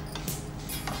ಅವರಿಂದ?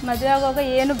 ಮದುವೆ ಆಗುವಾಗ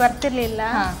ಏನು ಬರ್ತಿರ್ಲಿಲ್ಲ.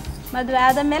 ಮದುವೆ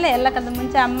ಆದ ಮೇಲೆ ಎಲ್ಲ ಕಲ್ತು.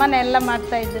 ಮುಂಚೆ ಅಮ್ಮನ ಎಲ್ಲ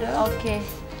ಮಾಡ್ತಾ ಇದ್ರು. ಓಕೆ.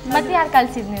 ಮತ್ತೆ ಯಾರು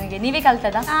ಕಲ್ಸಿದ್ದು ನಿಮಗೆ? ನೀವೇ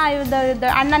ಕಲ್ತದ? ಇವ್ದು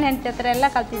ಅಣ್ಣನ ಹೆಂಡತಿ ಹತ್ರ ಎಲ್ಲ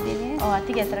ಕಲ್ತಿದ್ದೀನಿ.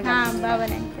 ಅತ್ತಿಗೆ ಹತ್ರ?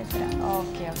 ಬಾಬನ ಹೆಂಡತಿ ಹತ್ರ.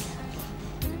 Okay okay.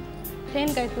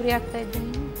 ತೆಂಗಿನಕಾಯಿ ತುರಿ ಹಾಕ್ತಾ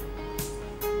ಇದ್ದೀನಿ.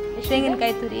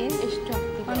 ತೆಂಗಿನಕಾಯಿ ತುರಿ ಎಷ್ಟು?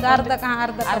 ಒಂದು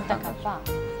ಅರ್ಧ ಕಪ್ಪ.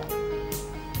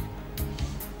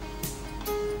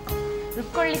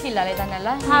 ರುಬ್ಕೊಳ್ಳಿಕ್ಕಿಲ್ಲ ಇದನ್ನೆಲ್ಲ?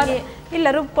 ಇಲ್ಲ,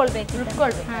 ರುಬ್ಕೊಳ್ಬೇಕು.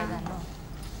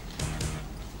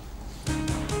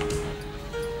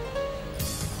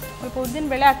 ಸ್ವಲ್ಪ ಉದ್ದಿನ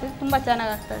ಬೇಳೆ ಹಾಕಿದ್ರೆ ತುಂಬ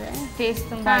ಚೆನ್ನಾಗಿ ಆಗ್ತದೆ. ಟೇಸ್ಟ್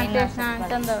ತುಂಬ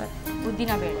ಚಂದ.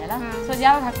 ಉದ್ದಿನ ಬೇಳೆ ಅಲ್ಲ? ಸೊ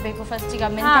ಯಾವಾಗ ಹಾಕಬೇಕು? ಫಸ್ಟ್ ಈಗ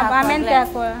ಮೆಂತೆ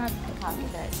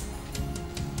ಹಾಕಿದ್ರೆ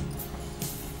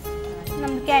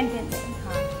ನಮ್ದು ಕ್ಯಾಂಟೀನ್.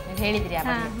 ಹಾಂ, ನೀವು ಹೇಳಿದ್ರಿ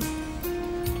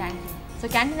ಕ್ಯಾಂಟೀನ್. ಸೊ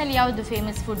ಕ್ಯಾಂಟೀನಲ್ಲಿ ಯಾವುದು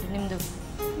ಫೇಮಸ್ ಫುಡ್ ನಿಮ್ಮದು?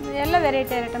 ಎಲ್ಲ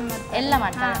ವೆರೈಟಿ ಐಟಮ್ ಮಾಡ್ತಾರೆ. ಎಲ್ಲ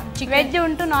ಮಾಡ್ತಾರೆ. ವೆಜ್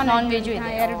ಉಂಟು, ನಾನ್ ವೆಜ್ ಇದೆ.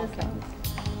 ಎರಡು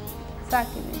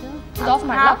ಸಾಕಿದೆ. ಇದು ಆಫ್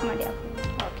ಮಾಡಿ.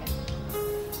 ಓಕೆ,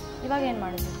 ಇವಾಗ ಏನು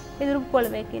ಮಾಡೋದು? ಇದು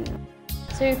ರುಬ್ಕೊಳ್ಬೇಕು. ಇನ್ನು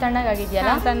ಸೊ ಈಗ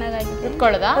ತಣ್ಣಗಾಗಿದೆಯಲ್ಲ? ತಣ್ಣಗಾಗಿದೆ.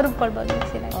 ರುಬ್ಕೊಳ್ಬೋದು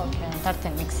ಮಿಕ್ಸಿಲಿ. Okay,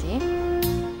 ತರ್ತೇನೆ mixie.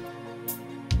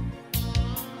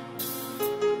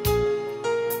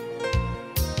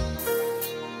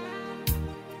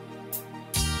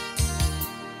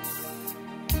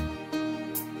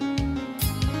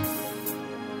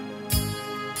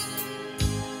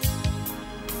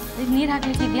 ನೀರು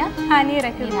ಹಾಕ್ಲಿಕ್ಕಿದೆಯಾ? ಹಾಂ, ನೀರು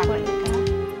ಹಾಕಿ ರುಬ್ಕೊಳ್ಳಿ.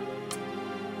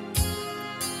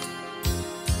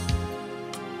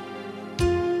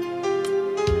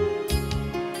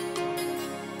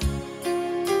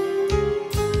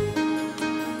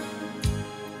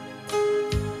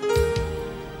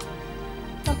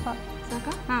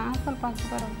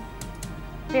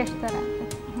 ಪೇಸ್ಟ್ ಥರ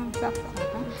ಸಾಕು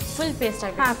ಫುಲ್ ಪೇಸ್ಟ್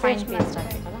ಆಗಬೇಕು ಫೈನ್ ಪೇಸ್ಟ್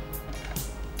ಆಗಬೇಕಲ್ಲ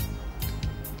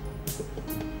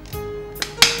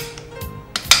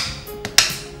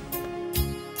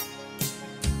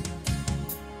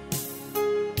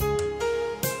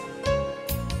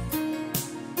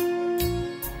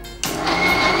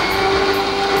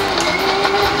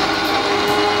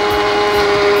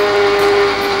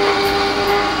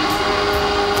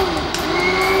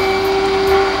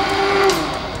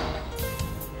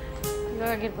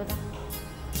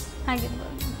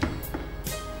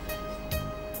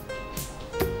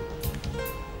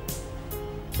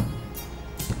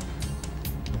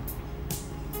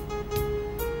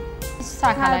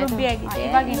ರುಬ್ಬಿ ಆಗಿದೆ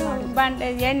ಬಾಂಡೆ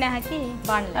ಎಣ್ಣೆ ಹಾಕಿ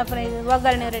ಅப்புறம் ಇದು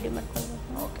ಒಗ್ಗರಣೆ ರೆಡಿ ಮಾಡ್ಕೊಳ್ಬೇಕು.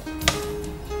 ಓಕೆ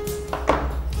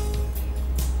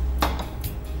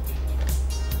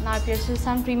ನಾವು ಉಪಯೋಗಿಸೋ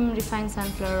ಸನ್ ಪ್ರೀಮಿಯಂ ರಿಫೈನ್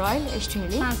ಸನ್ಫ್ಲವರ್ ಆಯಿಲ್ ಎಷ್ಟು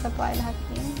ಹೇಳಿ? ಸ್ವಲ್ಪ ಆಯಿಲ್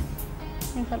ಹಾಕಿ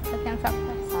ಇನ್ನು ಸ್ವಲ್ಪ ಚೆನ್ನಾಗಿ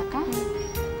ಸಾಕಾ?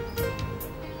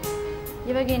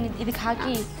 ಇವಾಗ ಏನಿದೆ ಇದಕ್ಕೆ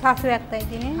ಹಾಕಿ ಸಾಸಿವೆ ಹಾಕ್ತಾ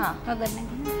ಇದ್ದೀನಿ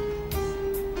ಒಗ್ಗರಣೆಗೆ.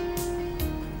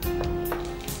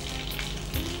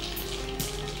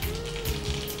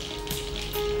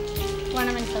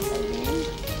 ಒಣಮೆಣಸು ಹಾಕ್ತಾ ಇದ್ದೀನಿ.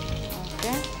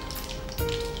 ಓಕೆ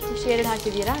ಇಷ್ಟು ಎರಡು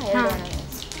ಹಾಕಿದ್ದೀರಾ? ಎರಡು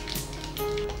ಒಣಮೆಣಸು.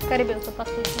 ಕರಿಬೇವು ಸ್ವಲ್ಪ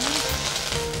ಹಾಕ್ತಿದ್ದೀನಿ.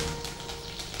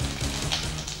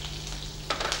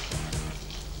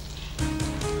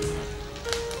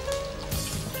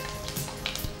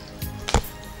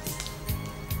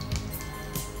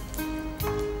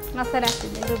 ಮಸಾಲೆ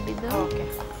ಹಾಕ್ತಿದ್ದೆ ರುಬ್ಬಿದ್ದು. ಓಕೆ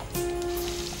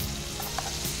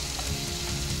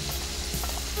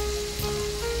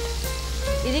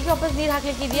ಇದಕ್ಕೆ ವಾಪಸ್ ನೀರು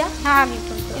ಹಾಕ್ಲಿಕ್ಕಿದೆಯಾ?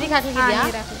 ಇದಕ್ಕೆ ಹಾಕ್ಲಿಕ್ಕಿದೆಯಾ?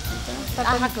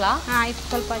 ಹಾಕ್ಲಾ? ಇದು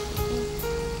ಸ್ವಲ್ಪ ಹಾಕಿ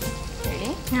ಹೇಳಿ.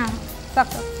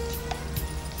 ಸಾಕು.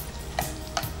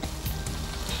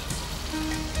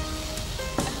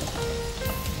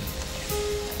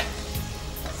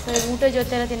 ಸರ್ ಊಟ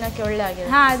ಜೊತೆ ಎಲ್ಲ ತಿನ್ನೋಕ್ಕೆ ಒಳ್ಳೆ ಆಗಿದೆ.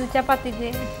 ಅದು ಚಪಾತಿಗೆ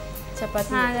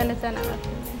ಅದೆಲ್ಲ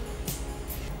ಚೆನ್ನಾಗಾಗ್ತದೆ.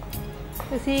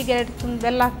 ಸಿಹಿಗೆ 2 ಸ್ಪೂನ್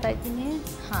ಬೆಲ್ಲ ಹಾಕ್ತಾ ಇದ್ದೀನಿ.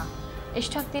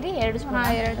 ಎಷ್ಟು ಹಾಕ್ತೀರಿ? 2 ಸ್ಪೂನ್.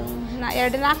 2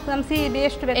 4 ನಮ್ಮ ಸಿಹಿ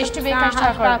ಎಷ್ಟು ಬೇಕು ಎಷ್ಟು ಬೇಕು ಅಷ್ಟು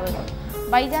ಹಾಕ್ಬೋದು.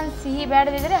 ಬೈ ಚಾನ್ಸ್ ಸಿಹಿ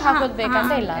ಬೇಡದಿದ್ರೆ ಹಾಕೋದು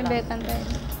ಬೇಕಂತ ಇಲ್ಲ. ಬೇಕಂತ ಇಲ್ಲ.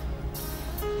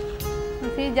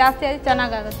 ಸಿಹಿ ಜಾಸ್ತಿ ಆಗಿ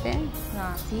ಚೆನ್ನಾಗಾಗುತ್ತೆ.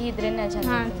 ಸಿಹಿ ಇದ್ರೇನೆ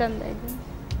ಚಂದ ಇದೆ.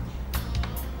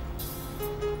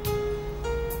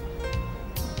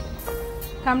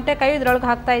 ಆಮ್ಟೆಕಾಯಿ ಇದ್ರೊಳಗೆ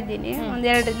ಹಾಕ್ತಾ ಇದ್ದೀನಿ. ಒಂದು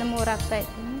 2 ರಿಂದ 3 ಹಾಕ್ತಾ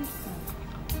ಇದ್ದೀನಿ.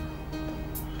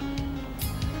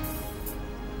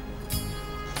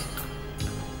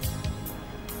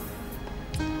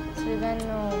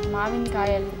 ಇದನ್ನು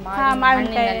ಮಾವಿನಕಾಯಲ್ಲಿ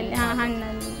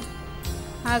ಹಣ್ಣಲ್ಲಿ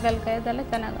ಹಾಗಲಕಾಯಿ ಅದೆಲ್ಲ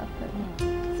ಚೆನ್ನಾಗಾಗ್ತದೆ.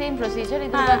 ಸೇಮ್ ಪ್ರೊಸೀಜರ್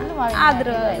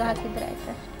ಆದರೂ ಹಾಕಿದ್ರೆ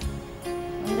ಆಯ್ತು.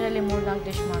 ಒಂದರಲ್ಲಿ 3-4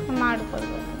 ಡಿಶ್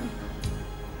ಮಾಡ್ಕೊಳ್ಬೋದು.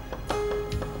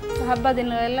 ಹಬ್ಬ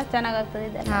ದಿನಗಳೆಲ್ಲ ಚೆನ್ನಾಗಾಗ್ತದೆ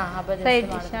ಇದೆಲ್ಲ. ಸೈಡ್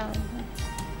ಡಿಶ್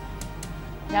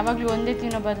ಯಾವಾಗಲೂ ಒಂದೇ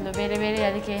ತಿನ್ನೋ ಬದಲು ಬೇರೆ ಬೇರೆ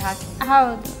ಅದಕ್ಕೆ ಹಾಕಿ.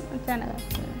 ಹೌದು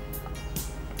ಚೆನ್ನಾಗಾಗ್ತದೆ.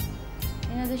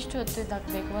 ಇನ್ನದಷ್ಟು ಹೊತ್ತು ಇದು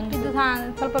ಹಾಕಬೇಕು. ಇದು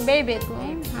ಸ್ವಲ್ಪ ಬೇಯಬೇಕು.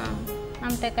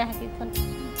 ಆಮ್ಟೆಕಾಯಿ ಹಾಕಿದ್ದು ಸ್ವಲ್ಪ.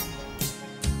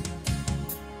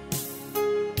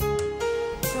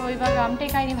 ಸೊ ಇವಾಗ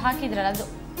ಆಮ್ಟೆಕಾಯಿ ನೀವು ಹಾಕಿದ್ರಲ್ಲ ಅದು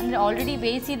ಅಂದರೆ ಆಲ್ರೆಡಿ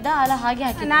ಬೇಯಿಸಿದ್ದ ಅಲ್ಲ ಹಾಗೆ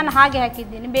ಹಾಕಿ? ನಾನು ಹಾಗೆ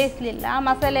ಹಾಕಿದ್ದೀನಿ, ಬೇಯಿಸಲಿಲ್ಲ.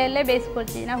 ಮಸಾಲೆಯಲ್ಲೇ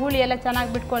ಬೇಯಿಸ್ಕೊಳ್ತೀನಿ. ಹುಳಿ ಎಲ್ಲ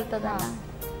ಚೆನ್ನಾಗಿ ಬಿಟ್ಕೊಳ್ತದಲ್ಲ.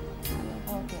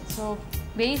 ಓಕೆ ಸೊ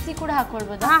ಬೇಯಿಸಿ ಕೂಡ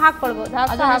ಹಾಕ್ಕೊಳ್ಬೋದು? ಹಾಕ್ಕೊಳ್ಬೋದು.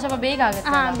 ಅದು ಸ್ವಲ್ಪ ಬೇಗ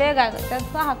ಆಗುತ್ತೆ. ಬೇಗ ಆಗುತ್ತೆ. ಅದು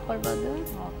ಸಹ ಹಾಕ್ಕೊಳ್ಬೋದು.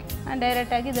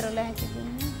 ಡೈರೆಕ್ಟಾಗಿ ಇದರಲ್ಲೇ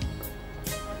ಹಾಕಿದ್ದೀನಿ.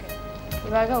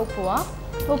 ಇವಾಗ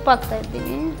ಉಪ್ಪು ಹಾಕ್ತಾ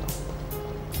ಇದ್ದೀನಿ.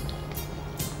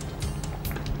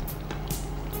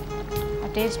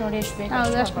 ಟೇಸ್ಟ್ ನೋಡಿ ಎಷ್ಟು ಬೇಕು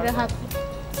ಅಷ್ಟು ಹಾಕಿ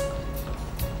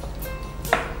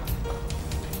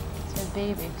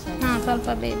ಬೇಯಬೇಕು. ಸ್ವಲ್ಪ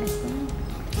ಬೇಯಬೇಕು.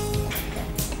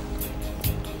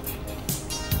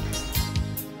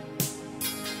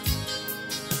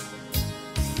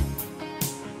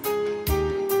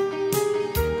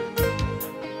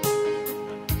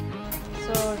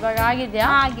 ಸೊ ಇವಾಗ ಆಗಿದೆಯಾ?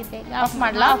 ಆಗಿದೆ. ಆಫ್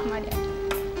ಮಾಡಲಾ? ಆಫ್ ಮಾಡಿ.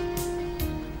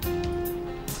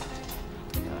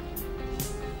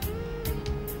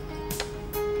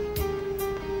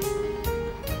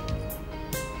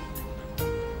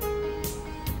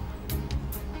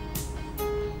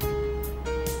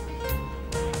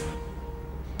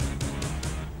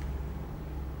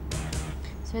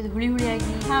 ಸೊ ಇದು ಹುಳಿ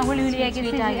ಹುಳಿಯಾಗಿ ಹುಳಿಯಾಗಿ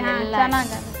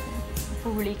ಚೆನ್ನಾಗಾಗುತ್ತೆ. ಉಪ್ಪು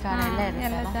ಹುಳಿ ಖಾರ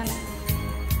ಎಲ್ಲ ಚೆನ್ನಾಗಿ.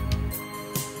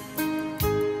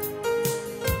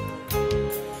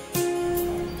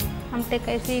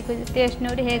 ಆಮ್ಟೆಕಾಯಿ ಸಿಹಿ ಟೇಸ್ಟ್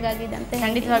ನೋಡಿ ಹೇಗಾಗಿದೆ ಅಂತ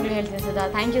ಖಂಡಿತವಾಗ್ಲೂ ಹೇಳ್ತೀನಿ Sudha.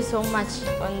 Thank you so much.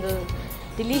 ಒಂದು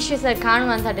ಡಿಲಿಷಿಯಸ್ ಆಗಿ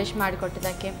ಕಾಣುವಂಥ dish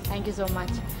ಮಾಡಿಕೊಟ್ಟಿದ್ದಕ್ಕೆ thank you so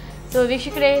much. So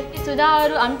ವೀಕ್ಷಕರೇ, ಸುಧಾ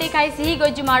ಅವರು ಆಮ್ಟೆಕಾಯಿ ಸಿಹಿ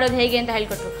ಗೊಜ್ಜು ಮಾಡೋದು ಹೇಗೆ ಅಂತ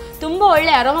ಹೇಳ್ಕೊಟ್ರು. ತುಂಬ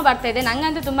ಒಳ್ಳೆ ಅರೋಮ ಬರ್ತಾ ಇದೆ.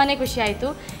 ನನಗಂತೂ ತುಂಬಾ ಖುಷಿ ಆಯಿತು.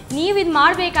 ನೀವು ಇದು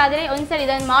ಮಾಡಬೇಕಾದ್ರೆ ಒಂದ್ಸಲ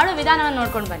ಇದನ್ನು ಮಾಡೋ ವಿಧಾನವನ್ನು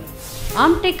ನೋಡ್ಕೊಂಡು ಬನ್ನಿ.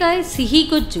 ಆಮ್ಟೆಕಾಯಿ ಸಿಹಿ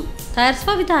ಗೊಜ್ಜು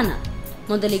ತಯಾರಿಸುವ ವಿಧಾನ: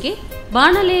 ಮೊದಲಿಗೆ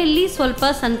ಬಾಣಲೆಯಲ್ಲಿ ಸ್ವಲ್ಪ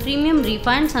ಸನ್ ಪ್ರೀಮಿಯಂ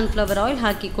ರಿಫೈನ್ಡ್ ಸನ್ಫ್ಲವರ್ ಆಯಿಲ್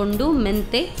ಹಾಕಿಕೊಂಡು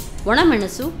ಮೆಂತೆ,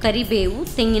 ಒಣಮೆಣಸು, ಕರಿಬೇವು,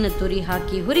 ತೆಂಗಿನ ತುರಿ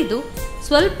ಹಾಕಿ ಹುರಿದು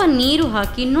ಸ್ವಲ್ಪ ನೀರು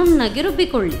ಹಾಕಿ ನುಣ್ಣಗೆ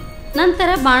ರುಬ್ಬಿಕೊಳ್ಳಿ. ನಂತರ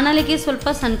ಬಾಣಲೆಗೆ ಸ್ವಲ್ಪ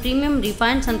ಸನ್ ಪ್ರೀಮಿಯಂ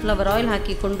ರಿಫೈನ್ಡ್ ಸನ್ಫ್ಲವರ್ ಆಯಿಲ್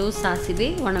ಹಾಕಿಕೊಂಡು ಸಾಸಿವೆ,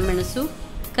 ಒಣಮೆಣಸು,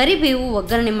 ಕರಿಬೇವು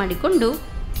ಒಗ್ಗರಣೆ ಮಾಡಿಕೊಂಡು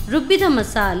ರುಬ್ಬಿದ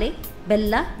ಮಸಾಲೆ,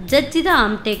 ಬೆಲ್ಲ, ಜಜ್ಜಿದ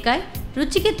ಆಮ್ಟೆಕಾಯಿ,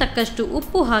 ರುಚಿಗೆ ತಕ್ಕಷ್ಟು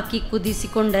ಉಪ್ಪು ಹಾಕಿ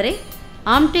ಕುದಿಸಿಕೊಂಡರೆ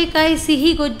ಆಮ್ಟೆಕಾಯಿ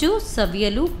ಸಿಹಿ ಗೊಜ್ಜು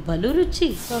ಸವಿಯಲು ಬಲು ರುಚಿ.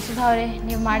 ಸೊ ಸುಧಾ ಅವರೇ,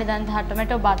 ನೀವು ಮಾಡಿದಂತಹ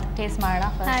ಟೊಮೆಟೊ ಬಾತ್ ಟೇಸ್ಟ್ ಮಾಡೋಣ.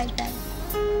 ಆಯ್ತು.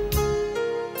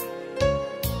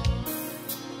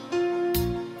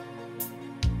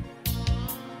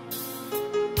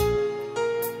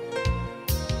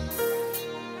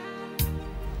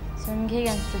 ಸೊ ನಿಮ್ಗೆ ಹೇಗೆ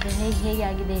ಅನಿಸ್ತದೆ? ಹೇಗೆ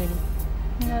ಆಗಿದೆ ಹೇಳಿ.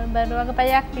 ಬರುವಾಗ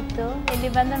ಭಯ ಆಗ್ತಿತ್ತು, ಇಲ್ಲಿ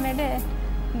ಬಂದ ಮೇಲೆ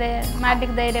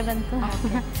ಮಾಡ್ಲಿಕ್ಕೆ ಧೈರ್ಯ ಬಂತು.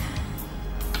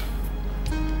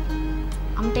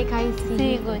 ಆಮ್ಟೆಕಾಯಿ ಸಿಹಿ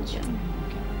ಗೊಜ್ಜು.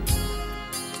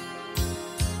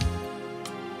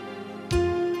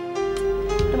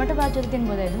 ಟೊಮೆಟೊ ಬಾತ್ ಜೊತೆ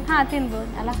ತಿನ್ಬೋದಾ ಇದು? ಹಾಂ,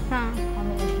 ತಿನ್ಬೋದು ಅಲ್ಲ? ಹಾಂ.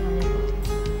 ಕಾಂಬಿನೇಷನ್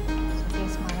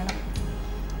ಟೇಸ್ಟ್ ಮಾಡೋಣ.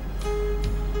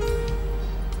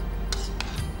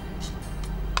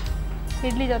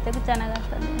 ಇಡ್ಲಿ ಜೊತೆಗೂ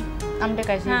ಚೆನ್ನಾಗಾಗ್ತದೆ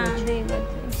ಆಮ್ಟೆಕಾಯಿ ಸಿಹಿ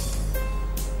ಗೊಜ್ಜು.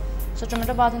 ಸೊ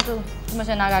ಟೊಮೆಟೊ ಬಾತ್ ಅಂತೂ ತುಂಬ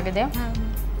ಚೆನ್ನಾಗಾಗಿದೆ.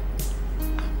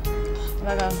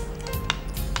 ಇವಾಗ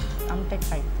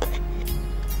ಆಮ್ಟೆಕಾಯಿ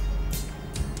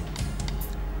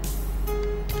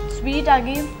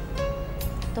ಸ್ವೀಟಾಗಿ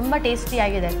ತುಂಬ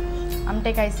ಟೇಸ್ಟಿಯಾಗಿದೆ.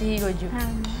 ಆಮ್ಟೆಕಾಯಿ ಸಿಹಿ ಗೊಜ್ಜು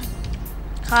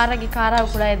ಖಾರ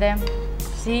ಕೂಡ ಇದೆ,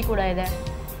 ಸಿಹಿ ಕೂಡ ಇದೆ.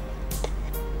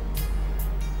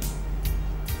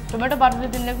 ಟೊಮೆಟೊ ಬಾತ್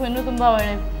ತಿನ್ನಬೇಕು ಇನ್ನೂ ತುಂಬ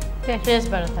ಒಳ್ಳೆ ಟೇಸ್ಟ್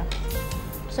ಬರುತ್ತೆ.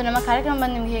 ಸೊ ನಮ್ಮ ಕಾರ್ಯಕ್ರಮ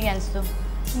ಬಂದು ನಿಮ್ಗೆ ಹೇಗೆ ಅನಿಸ್ತು?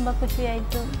 ತುಂಬ ಖುಷಿ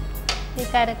ಆಯಿತು ಈ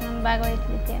ಕಾರ್ಯಕ್ರಮ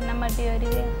ಭಾಗವಹಿಸಲಿಕ್ಕೆ. ನಮ್ಮ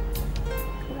ಟಿಯವರಿಗೆ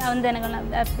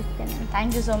ವಂದನೆಗಳನ್ನ ಅರ್ಪಿಸ್ತೇನೆ.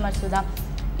 Thank you so much Sudha.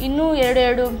 ಇನ್ನೂ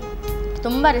ಎರಡು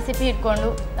ತುಂಬ ರೆಸಿಪಿ ಇಟ್ಕೊಂಡು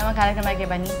ನಮ್ಮ ಕಾರ್ಯಕ್ರಮಕ್ಕೆ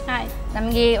ಬನ್ನಿ. ಆಯ್ತು.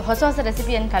 ನಮಗೆ ಹೊಸ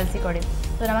ರೆಸಿಪಿಯನ್ನು ಕಲಿಸಿಕೊಡಿ.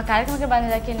 ಸೊ ನಮ್ಮ ಕಾರ್ಯಕ್ರಮಕ್ಕೆ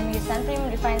ಬಂದಿದ್ದಕ್ಕೆ ನಿಮಗೆ ಸನ್ ಪ್ರೀಮಿಯಂ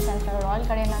ರಿಫೈನ್ಡ್ ಸನ್ಫ್ಲವರ್ ಆಯಿಲ್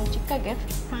ಕಡೆ ನಾನು ಚಿಕ್ಕ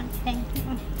ಗಿಫ್ಟ್. Thank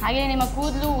you. ಹಾಗೆಯೇ ನಿಮ್ಮ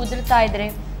ಕೂದಲು ಉದುರ್ತಾ ಇದ್ದರೆ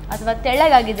ಅಥವಾ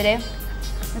ತೆಳ್ಳಗಾಗಿದ್ದರೆ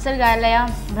ನಿಸರ್ಗಾಲಯ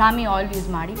ಬ್ರಾಹ್ಮಿ ಆಯಿಲ್ ಯೂಸ್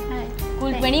ಮಾಡಿ.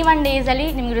 ಕೂಲ್ 21 ಡೇಸಲ್ಲಿ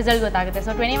ನಿಮ್ಗೆ ರಿಸಲ್ಟ್ ಗೊತ್ತಾಗುತ್ತೆ.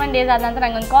 ಸೊ 21 ಡೇಸ್ ಆದ ನಂತರ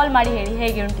ನಂಗೊಂದು ಕಾಲ್ ಮಾಡಿ ಹೇಳಿ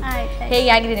ಹೇಗೆ ಉಂಟು, ಹೇಗೆ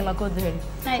ಆಗಿದೆ ನಿಮ್ಮ ಕೂದಲು ಹೇಳಿ.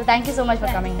 So thank you so much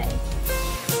for coming.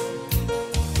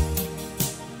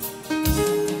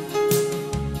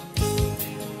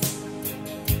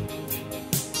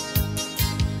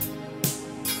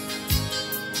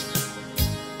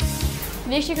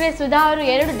 ವೀಕ್ಷಕರೇ, ಸುಧಾ ಅವರು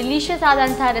 2 ಡಿಲಿಷಿಯಸ್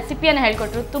ಆದಂತಹ ರೆಸಿಪಿಯನ್ನು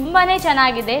ಹೇಳ್ಕೊಟ್ರು. ತುಂಬಾ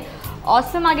ಚೆನ್ನಾಗಿದೆ,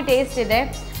 ಆಸಮ್ ಆಗಿ ಟೇಸ್ಟ್ ಇದೆ.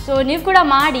 ಸೊ ನೀವು ಕೂಡ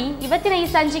ಮಾಡಿ. ಇವತ್ತಿನ ಈ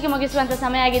ಸಂಚಿಕೆ ಮುಗಿಸುವಂಥ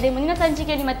ಸಮಯ ಆಗಿದೆ. ಮುಂದಿನ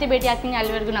ಸಂಚಿಕೆಯಲ್ಲಿ ಮತ್ತೆ ಭೇಟಿ ಆಗ್ತೀನಿ.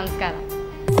 ಅಲ್ಲಿವರೆಗೂ ನಮಸ್ಕಾರ.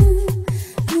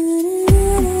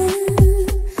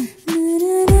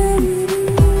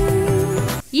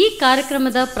 ಈ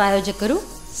ಕಾರ್ಯಕ್ರಮದ ಪ್ರಾಯೋಜಕರು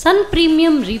ಸನ್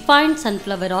ಪ್ರೀಮಿಯಂ ರಿಫೈನ್ಡ್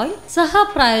ಸನ್ಫ್ಲವರ್ ಆಯಿಲ್, ಸಹ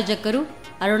ಪ್ರಾಯೋಜಕರು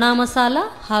ಅರುಣಾ ಮಸಾಲಾ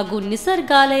ಹಾಗೂ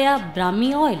ನಿಸರ್ಗಾಲಯ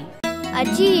ಬ್ರಾಹ್ಮಿ ಆಯಿಲ್.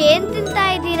 ಅಜ್ಜಿ ಏನ್ ತಿಂತಾ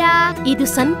ಇದ್ದೀರಾ? ಇದು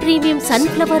ಸನ್ ಪ್ರೀಮಿಯಂ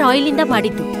ಸನ್ಫ್ಲವರ್ ಆಯಿಲ್ ಇಂದ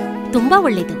ಮಾಡಿದ್ದು, ತುಂಬಾ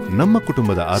ಒಳ್ಳೆಯದು. ನಮ್ಮ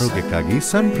ಕುಟುಂಬದ ಆರೋಗ್ಯಕ್ಕಾಗಿ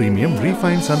ಸನ್ ಪ್ರೀಮಿಯಂ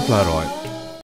ರಿಫೈನ್ಡ್ ಸನ್ಫ್ಲವರ್ ಆಯಿಲ್.